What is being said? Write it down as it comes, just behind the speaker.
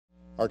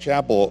Our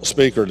chapel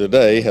speaker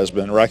today has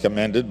been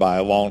recommended by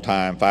a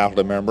longtime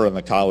faculty member in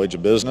the College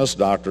of Business,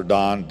 Dr.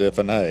 Don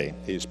Diffine.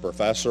 He's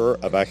professor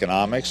of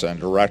economics and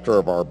director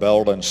of our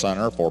Belden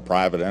Center for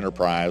Private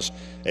Enterprise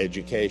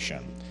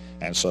Education.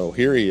 And so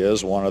here he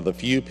is, one of the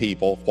few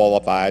people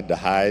qualified to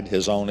hide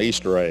his own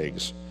Easter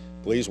eggs.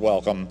 Please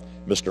welcome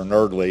Mr.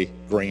 Nerdly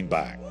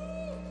Greenback.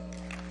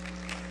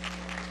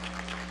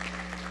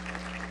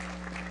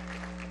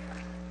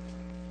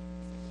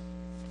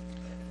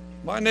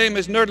 My name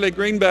is Nerdly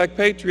Greenback,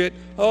 Patriot.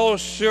 Oh,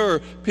 sure,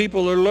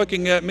 people are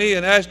looking at me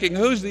and asking,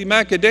 who's the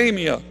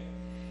macadamia?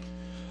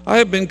 I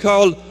have been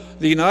called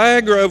the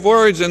Niagara of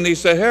words and the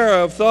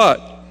Sahara of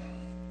thought.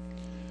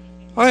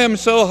 I am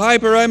so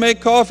hyper I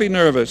make coffee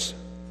nervous.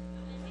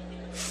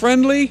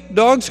 Friendly,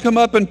 dogs come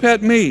up and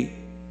pet me.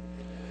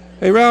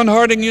 Around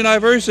Harding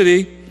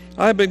University,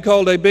 I've been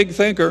called a big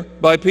thinker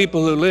by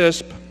people who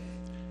lisp.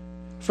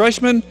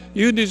 Freshmen,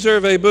 you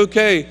deserve a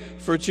bouquet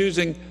for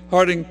choosing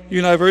Harding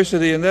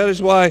University, and that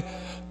is why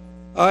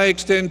I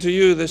extend to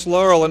you this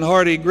laurel and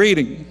hearty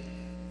greeting.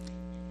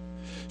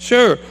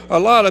 Sure, a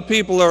lot of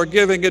people are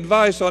giving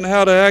advice on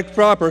how to act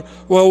proper.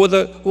 Well,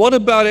 what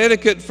about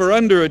etiquette for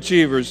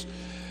underachievers,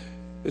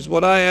 is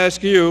what I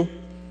ask you.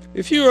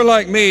 If you are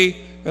like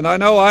me, and I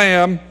know I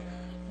am,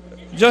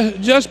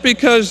 just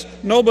because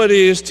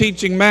nobody is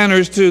teaching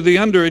manners to the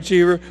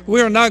underachiever,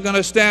 we are not going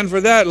to stand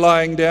for that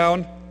lying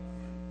down.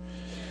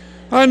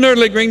 I'm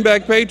Nerdly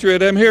Greenback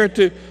Patriot. I'm here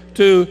to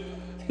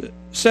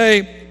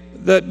say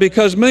that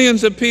because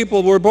millions of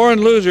people were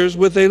born losers,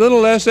 with a little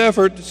less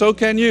effort, so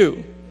can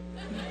you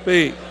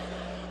be.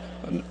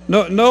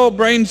 No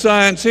brain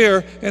science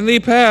here. In the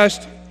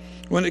past,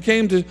 when it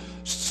came to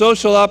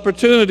social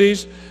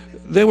opportunities,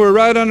 they were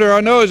right under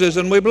our noses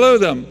and we blew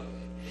them.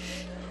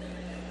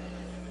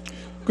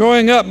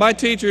 Growing up, my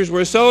teachers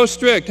were so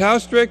strict. How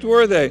strict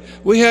were they?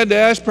 We had to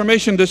ask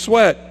permission to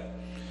sweat.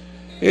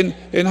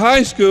 In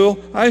high school,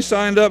 I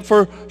signed up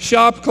for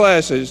shop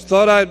classes,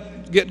 thought I'd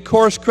get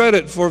course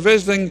credit for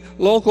visiting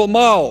local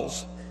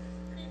malls.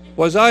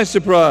 Was I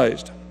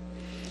surprised?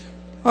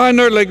 I,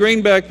 Nerdly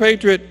Greenback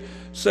Patriot,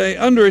 say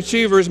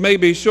underachievers may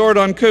be short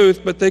on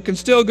couth, but they can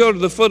still go to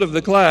the foot of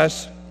the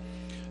class.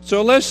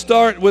 So let's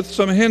start with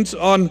some hints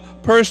on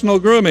personal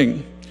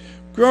grooming.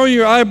 Grow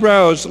your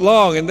eyebrows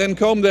long and then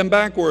comb them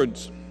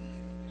backwards.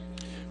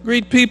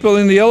 Greet people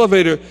in the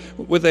elevator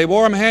with a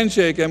warm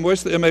handshake and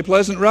wish them a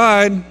pleasant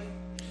ride.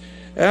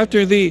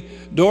 After the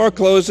door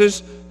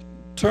closes,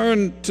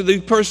 turn to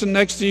the person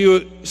next to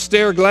you,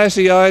 stare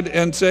glassy-eyed,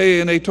 and say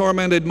in a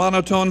tormented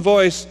monotone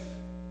voice,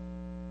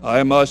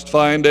 "I must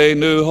find a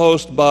new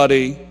host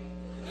body."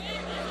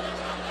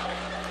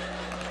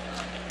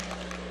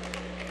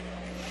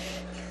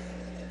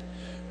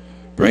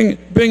 Bring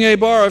a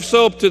bar of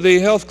soap to the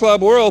health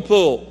club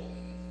whirlpool.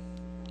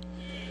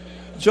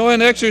 Join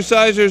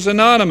Exercisers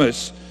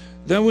Anonymous.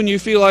 Then when you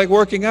feel like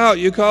working out,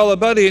 you call a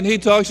buddy and he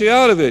talks you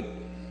out of it.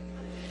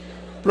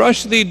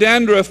 Brush the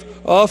dandruff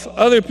off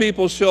other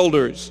people's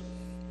shoulders.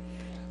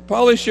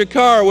 Polish your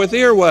car with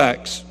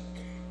earwax.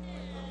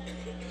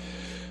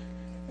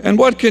 And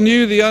what can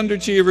you, the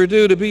underachiever,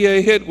 do to be a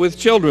hit with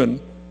children?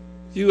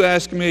 You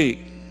ask me.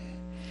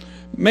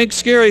 Make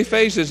scary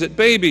faces at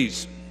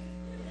babies.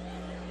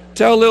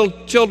 Tell little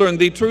children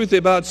the truth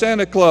about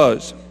Santa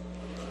Claus.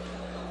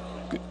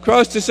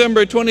 Cross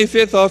December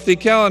 25th off the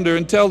calendar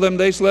and tell them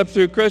they slept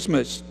through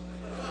Christmas.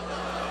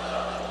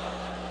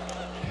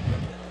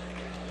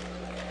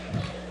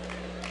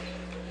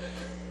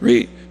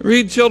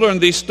 Read children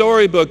the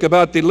storybook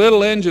about the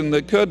little engine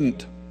that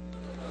couldn't.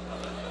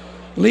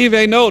 Leave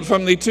a note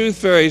from the tooth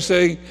fairy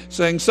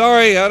saying,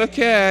 "Sorry, out of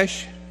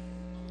cash."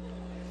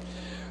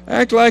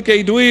 Act like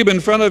a dweeb in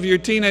front of your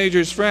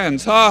teenager's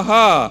friends. Ha,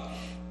 ha,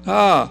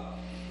 ha.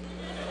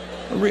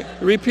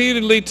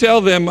 Repeatedly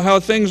tell them how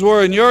things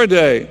were in your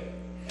day.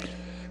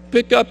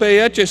 Pick up a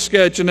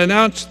Etch-a-Sketch and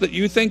announce that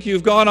you think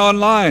you've gone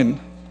online.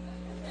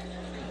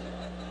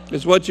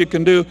 Is what you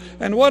can do.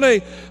 And what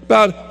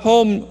about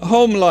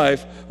home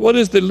life? What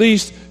is the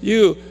least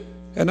you,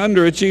 an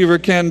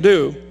underachiever, can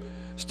do?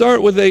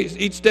 Start with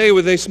each day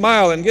with a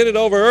smile and get it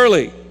over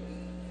early.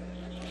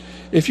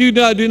 If you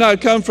do not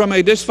come from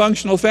a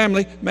dysfunctional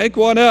family, make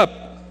one up.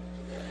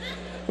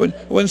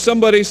 When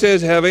somebody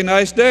says, "Have a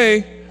nice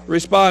day,"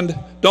 respond,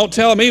 "Don't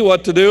tell me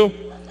what to do."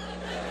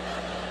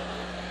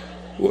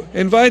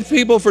 Invite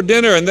people for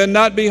dinner and then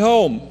not be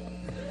home.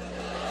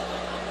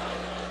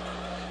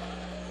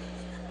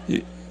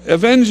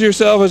 Avenge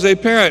yourself as a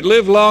parent.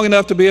 Live long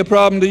enough to be a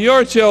problem to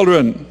your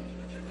children.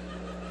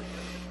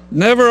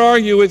 Never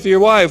argue with your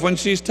wife when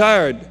she's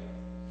tired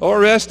or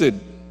rested.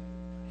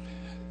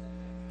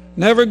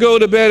 Never go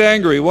to bed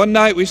angry. One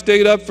night we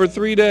stayed up for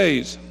 3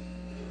 days.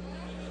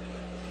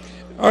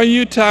 Are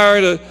you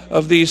tired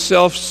of these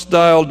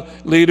self-styled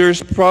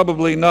leaders?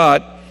 Probably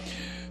not.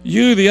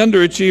 You, the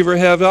underachiever,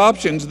 have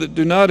options that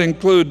do not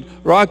include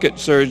rocket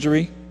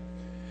surgery.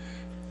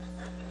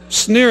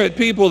 Sneer at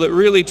people that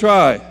really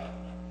try.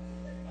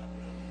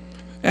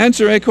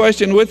 Answer a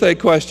question with a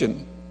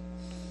question.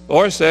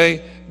 Or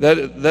say,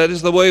 that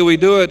is the way we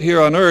do it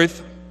here on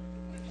earth.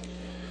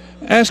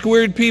 Ask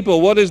weird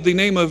people, what is the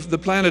name of the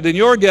planet in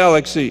your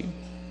galaxy?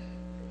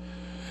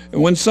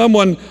 And when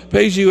someone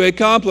pays you a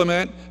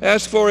compliment,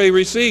 ask for a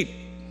receipt.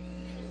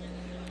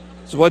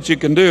 It's what you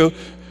can do.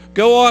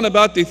 Go on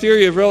about the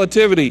theory of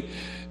relativity.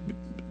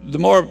 The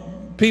more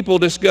people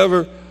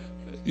discover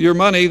your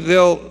money,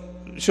 they'll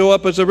show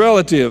up as a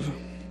relative,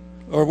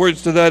 or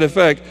words to that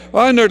effect.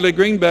 Well, I, Nerdly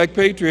Greenback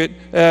Patriot,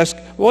 ask,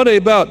 what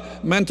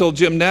about mental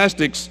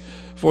gymnastics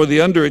for the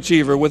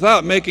underachiever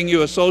without making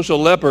you a social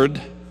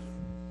leopard?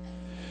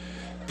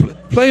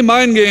 Play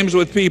mind games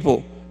with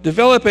people.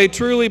 Develop a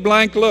truly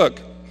blank look.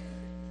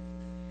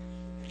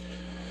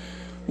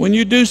 When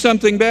you do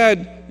something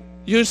bad,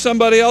 use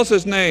somebody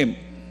else's name.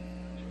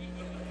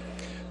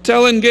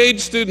 Tell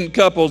engaged student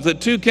couples that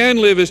two can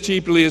live as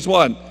cheaply as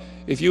one.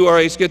 If you are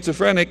a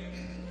schizophrenic,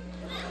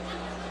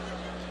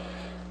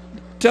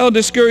 tell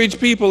discouraged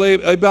people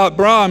about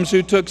Brahms,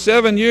 who took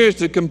 7 years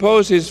to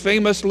compose his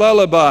famous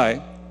lullaby.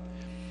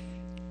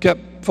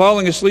 Kept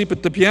falling asleep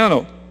at the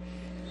piano.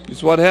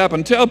 It's what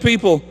happened. Tell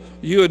people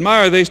you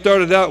admire they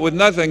started out with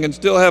nothing and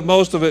still have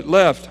most of it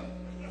left.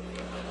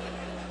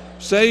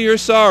 Say you're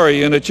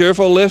sorry in a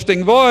cheerful,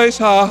 lifting voice.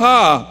 Ha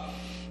ha.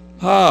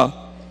 Ha.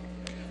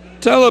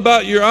 Tell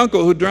about your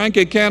uncle who drank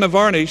a can of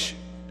varnish.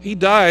 He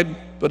died,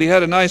 but he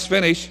had a nice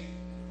finish.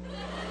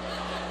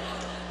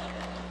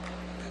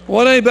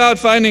 What about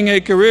finding a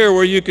career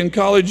where you can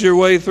college your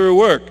way through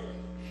work?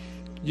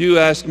 You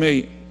ask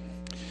me.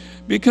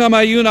 Become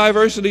a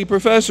university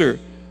professor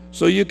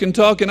so you can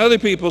talk in other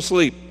people's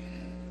sleep.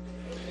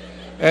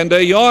 And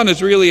a yawn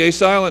is really a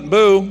silent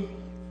boo.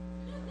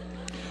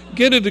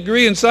 Get a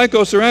degree in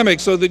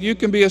psychoceramics so that you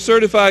can be a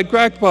certified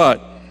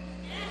crackpot.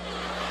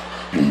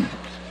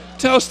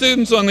 Tell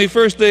students on the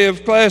first day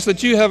of class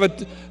that you have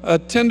a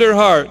tender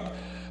heart,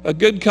 a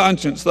good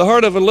conscience, the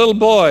heart of a little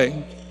boy,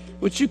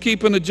 which you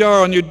keep in a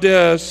jar on your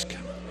desk.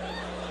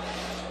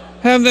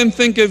 Have them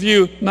think of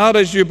you not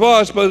as your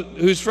boss, but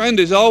whose friend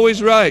is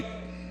always right.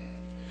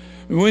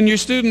 When your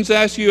students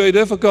ask you a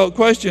difficult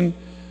question,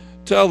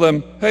 tell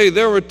them, hey,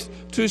 there were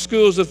two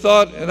schools of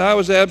thought and I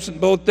was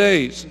absent both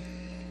days.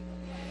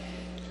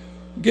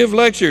 Give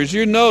lectures.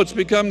 Your notes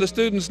become the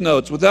students'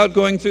 notes without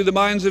going through the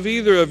minds of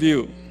either of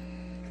you.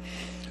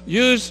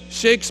 Use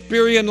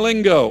Shakespearean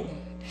lingo.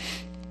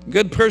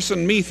 Good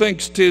person,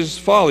 methinks 'tis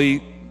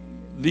folly,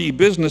 the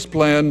business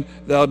plan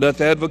thou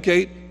doth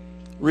advocate.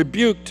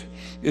 Rebuked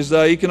is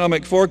thy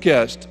economic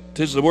forecast.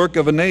 'Tis the work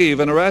of a knave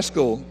and a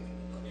rascal.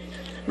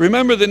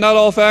 Remember that not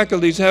all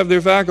faculties have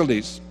their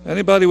faculties.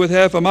 Anybody with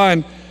half a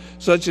mind,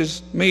 such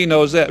as me,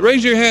 knows that.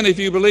 Raise your hand if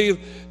you believe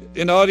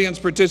in audience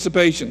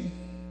participation.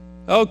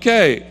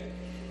 Okay.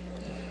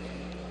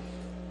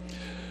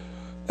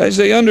 As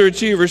an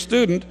underachiever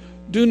student,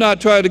 do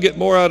not try to get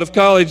more out of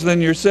college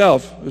than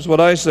yourself, is what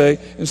I say.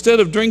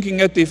 Instead of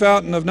drinking at the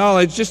fountain of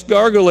knowledge, just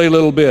gargle a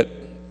little bit.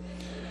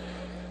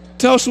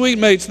 Tell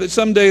sweetmates that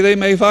someday they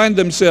may find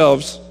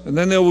themselves, and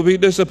then they will be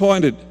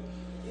disappointed.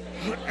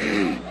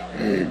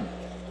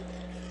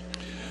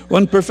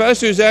 When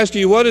professors ask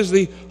you, what is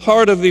the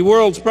heart of the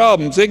world's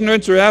problems,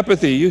 ignorance or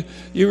apathy,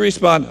 you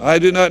respond, I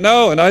do not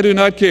know and I do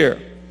not care.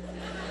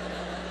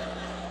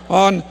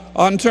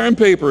 On term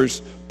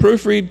papers,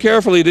 proofread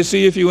carefully to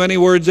see if you any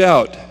words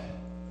out.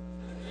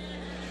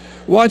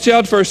 Watch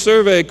out for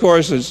survey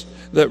courses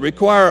that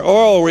require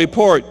oral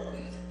report,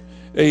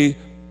 a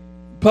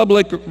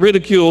public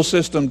ridicule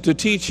system to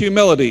teach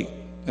humility.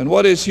 And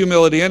what is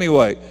humility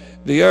anyway?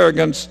 The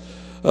arrogance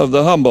of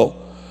the humble.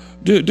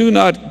 Do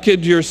not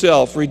kid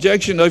yourself.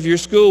 Rejection of your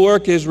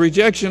schoolwork is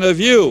rejection of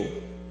you.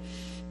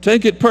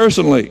 Take it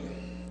personally.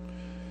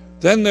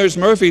 Then there's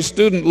Murphy's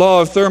student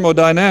law of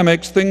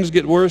thermodynamics. Things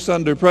get worse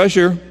under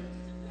pressure.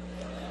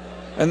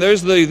 And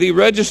there's the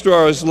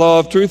registrar's law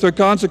of truth or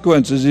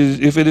consequences.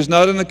 If it is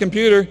not in the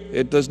computer,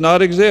 it does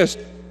not exist.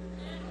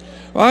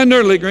 Well, I,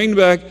 Nerdly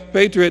Greenback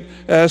Patriot,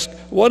 ask,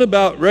 what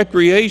about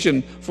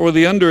recreation for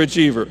the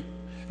underachiever?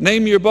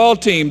 Name your ball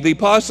team the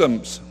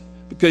Possums,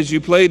 because you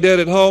play dead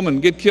at home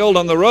and get killed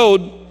on the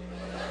road.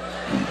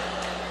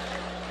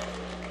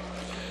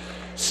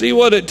 See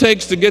what it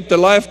takes to get the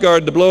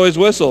lifeguard to blow his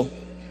whistle.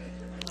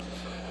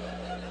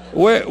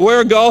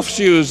 Wear golf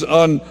shoes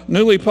on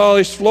newly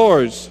polished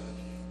floors.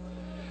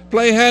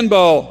 Play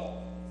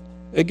handball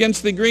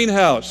against the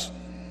greenhouse.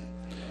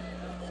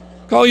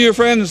 Call your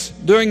friends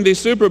during the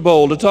Super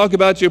Bowl to talk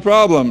about your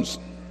problems.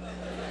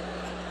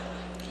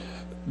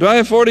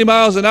 Drive 40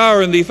 miles an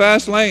hour in the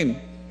fast lane.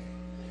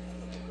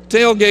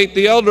 Tailgate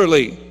the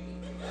elderly.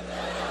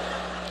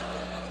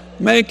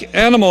 Make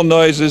animal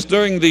noises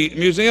during the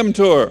museum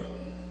tour.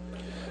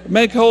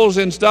 Make holes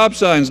in stop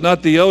signs,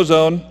 not the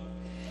ozone.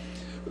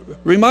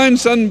 Remind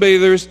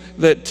sunbathers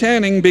that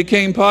tanning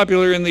became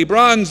popular in the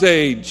Bronze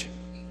Age.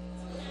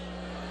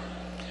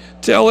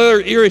 Tell their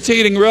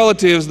irritating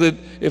relatives that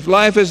if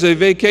life is a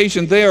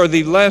vacation, they are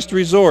the last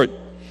resort.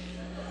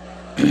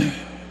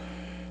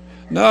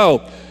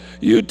 No,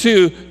 you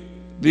too,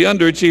 the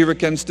underachiever,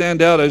 can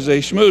stand out as a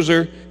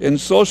schmoozer in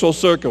social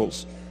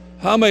circles.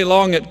 Hum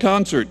along at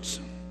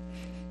concerts.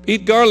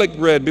 Eat garlic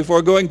bread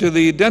before going to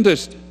the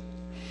dentist.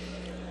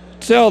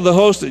 tell the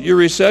host at your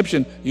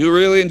reception, you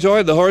really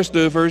enjoyed the horse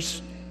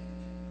doofers.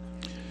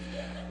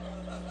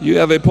 You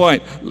have a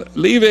point.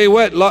 Leave a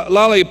wet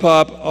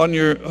lollipop on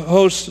your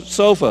host's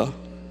sofa.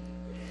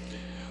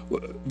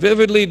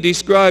 Vividly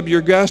describe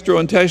your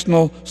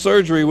gastrointestinal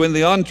surgery when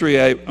the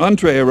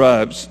entree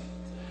arrives.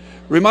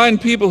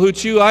 Remind people who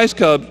chew ice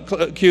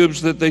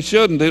cubes that they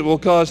shouldn't. It will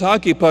cause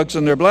hockey pucks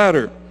in their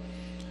bladder.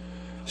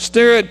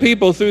 Stare at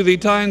people through the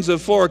tines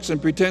of forks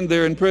and pretend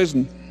they're in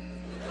prison.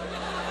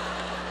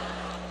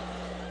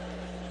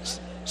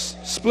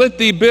 Split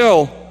the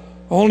bill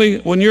only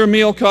when your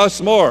meal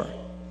costs more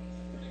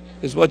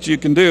is what you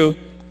can do.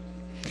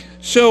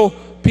 Show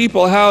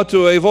people how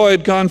to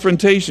avoid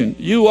confrontation.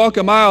 You walk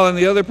a mile in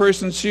the other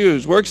person's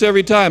shoes. Works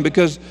every time,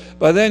 because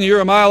by then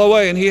you're a mile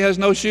away and he has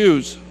no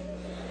shoes.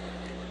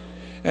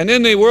 And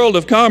in the world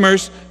of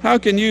commerce, how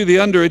can you, the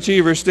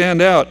underachiever,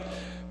 stand out?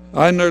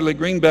 I, Nerdly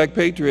Greenback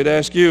Patriot,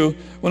 ask you,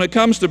 when it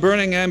comes to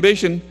burning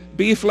ambition,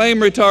 be flame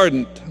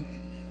retardant.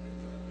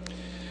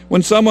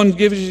 When someone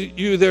gives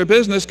you their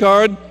business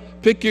card,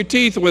 pick your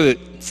teeth with it.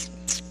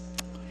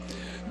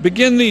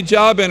 Begin the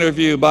job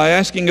interview by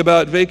asking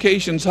about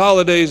vacations,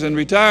 holidays, and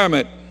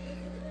retirement.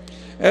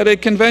 At a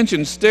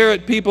convention, stare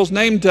at people's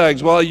name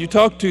tags while you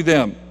talk to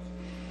them.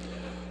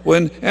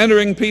 When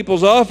entering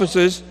people's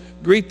offices,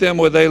 greet them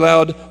with a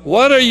loud,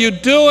 "What are you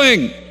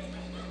doing?"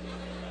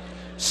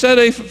 Set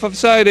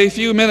aside a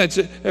few minutes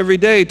every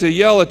day to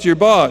yell at your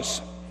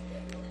boss.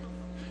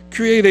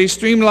 Create a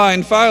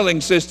streamlined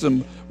filing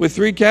system with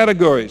 3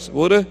 categories: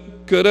 woulda,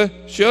 coulda,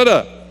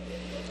 shoulda.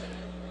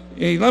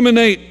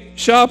 Eliminate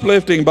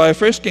shoplifting by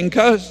frisking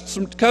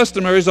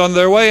customers on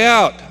their way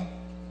out.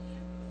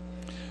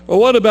 Well,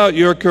 what about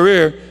your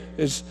career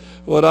is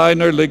what I,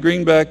 Nerdly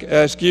Greenback,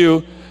 ask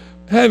you.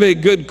 Have a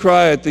good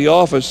cry at the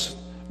office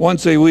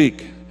once a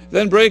week.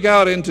 Then break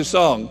out into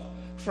song.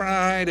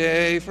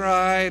 Friday,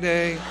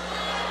 Friday.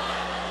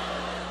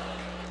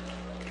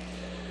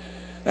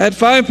 At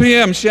 5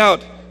 p.m.,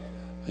 shout,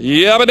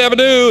 "Yabba dabba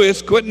doo,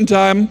 it's quitting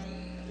time."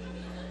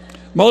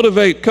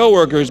 Motivate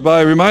coworkers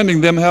by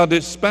reminding them how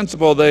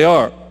dispensable they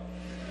are.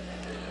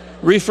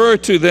 Refer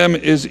to them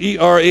as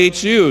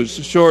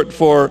ERHUs, short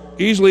for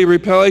easily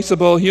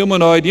replaceable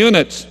humanoid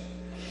units.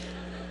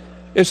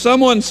 If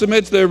someone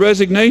submits their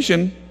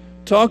resignation,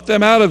 talk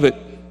them out of it.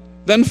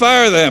 Then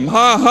fire them.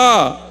 Ha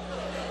ha.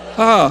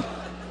 Ha.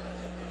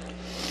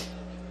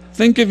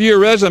 Think of your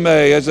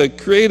resume as a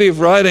creative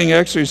writing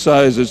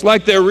exercise. It's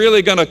like they're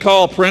really going to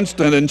call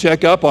Princeton and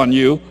check up on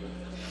you.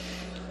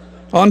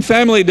 On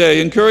Family Day,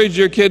 encourage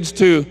your kids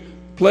to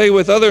play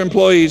with other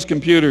employees'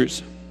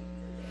 computers.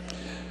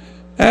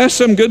 Ask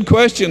some good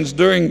questions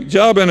during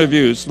job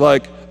interviews,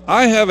 like,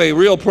 "I have a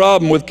real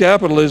problem with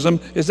capitalism.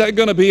 Is that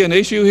going to be an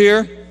issue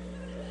here?"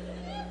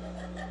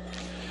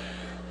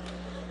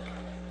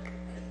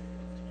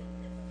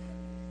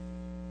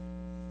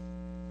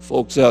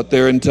 Folks out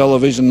there in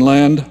television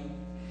land,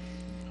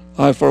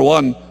 I, for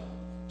one,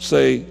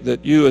 say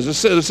that you as a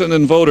citizen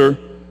and voter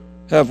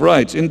have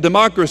rights. In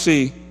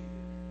democracy,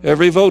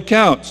 every vote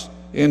counts.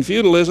 In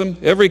feudalism,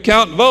 every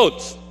count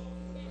votes.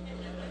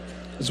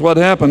 Is what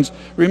happens.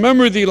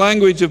 Remember the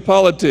language of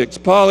politics.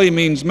 Poly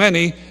means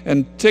many,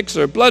 and ticks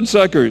are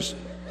bloodsuckers.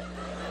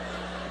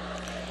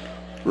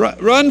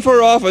 Run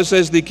for office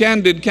as the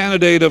candid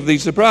candidate of the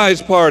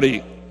surprise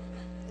party.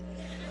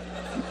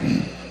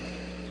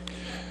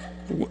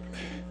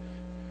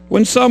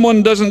 When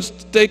someone doesn't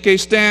take a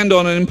stand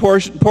on an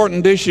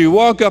important issue,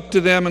 walk up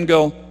to them and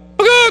go,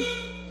 "Okay."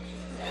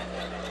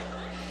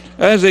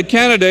 As a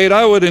candidate,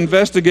 I would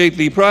investigate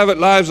the private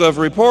lives of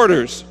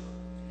reporters.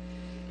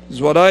 This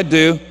is what I'd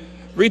do.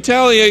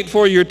 Retaliate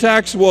for your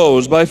tax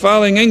woes by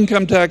filing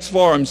income tax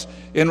forms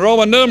in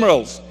Roman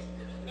numerals.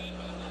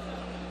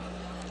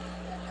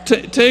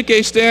 Take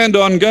a stand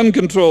on gun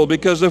control,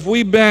 because if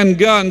we ban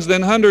guns,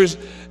 then hunters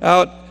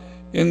out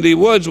in the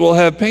woods will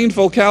have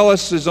painful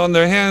calluses on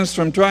their hands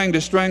from trying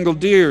to strangle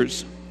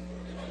deers.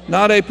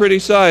 Not a pretty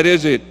sight,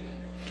 is it?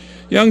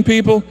 Young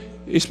people,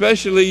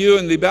 especially you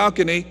in the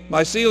balcony,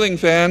 my ceiling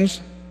fans,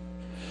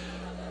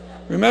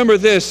 remember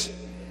this.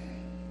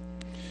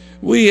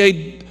 We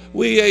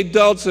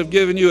adults have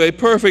given you a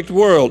perfect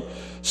world,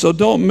 so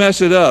don't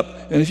mess it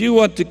up. And if you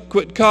want to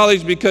quit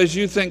college because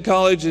you think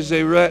college is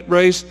a rat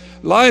race,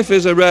 life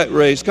is a rat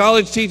race.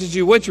 College teaches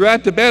you which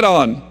rat to bet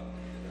on,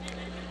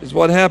 is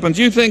what happens.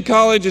 You think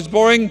college is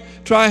boring?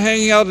 Try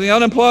hanging out in the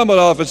unemployment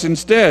office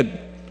instead,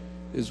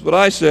 is what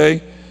I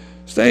say.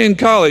 Stay in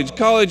college.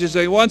 College is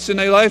a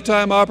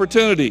once-in-a-lifetime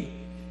opportunity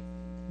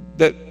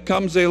that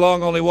comes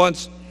along only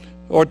once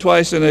or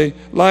twice in a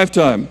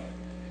lifetime.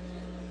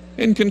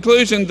 In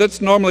conclusion,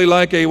 that's normally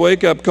like a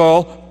wake-up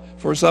call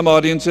for some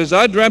audiences.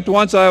 I dreamt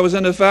once I was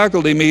in a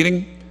faculty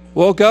meeting,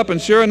 woke up, and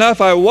sure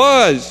enough, I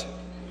was.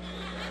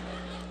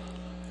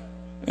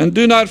 And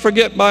do not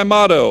forget my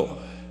motto,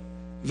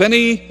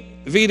 Veni,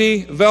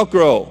 Vidi,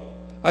 Velcro.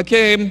 I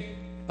came,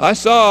 I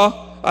saw,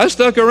 I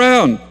stuck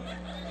around.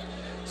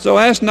 So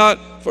ask not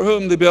for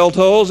whom the bell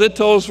tolls, it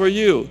tolls for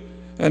you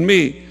and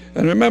me.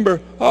 And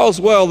remember,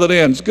 all's well that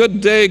ends.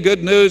 Good day,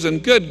 good news,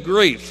 and good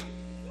grief.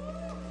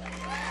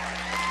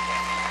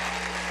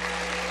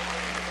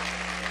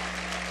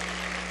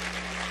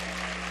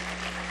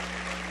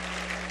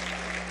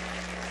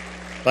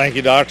 Thank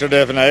you, Dr.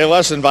 Diffine.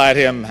 Let's invite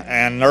him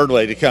and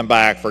Nerdly to come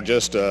back for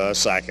just a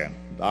second.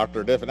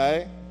 Dr.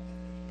 Diffine?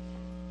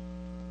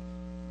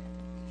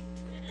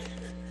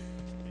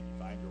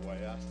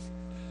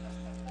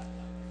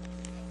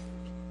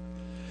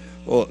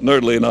 Well,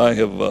 Nerdly and I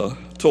have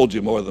told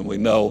you more than we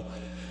know.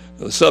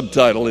 The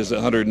subtitle is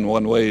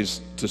 101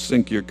 Ways to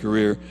Sink Your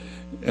Career.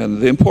 And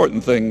the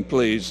important thing,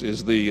 please,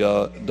 is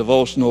the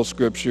devotional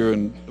scripture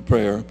and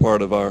prayer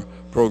part of our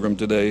program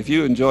today. If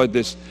you enjoyed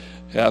this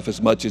half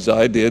as much as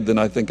I did, then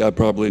I think I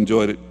probably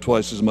enjoyed it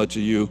twice as much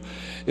as you.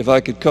 If I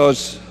could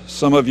cause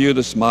some of you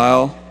to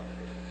smile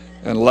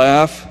and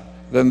laugh,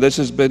 then this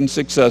has been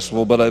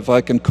successful. But if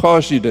I can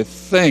cause you to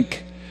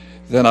think,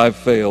 then I've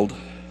failed.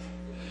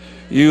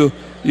 You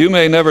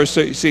may never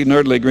see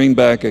Nerdly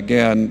Greenback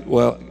again.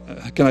 Well,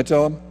 can I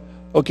tell him?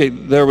 Okay,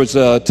 there was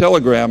a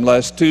telegram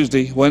last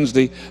Tuesday,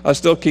 Wednesday. I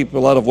still keep a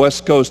lot of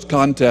West Coast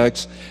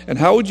contacts. And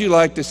how would you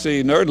like to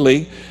see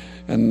Nerdly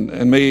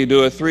and me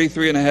do a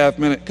 3.5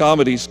 minute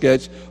comedy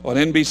sketch on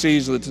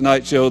NBC's The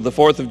Tonight Show the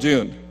 4th of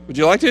June? Would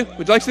you like to?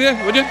 Would you like to see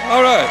that? Would you?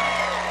 All right.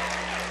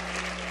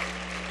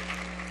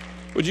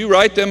 Would you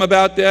write them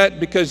about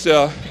that? Because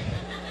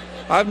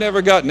I've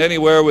never gotten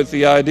anywhere with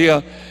the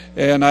idea,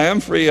 and I am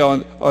free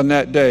on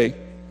that day.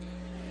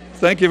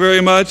 Thank you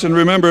very much, and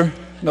remember,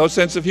 no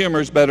sense of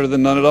humor is better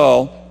than none at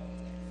all.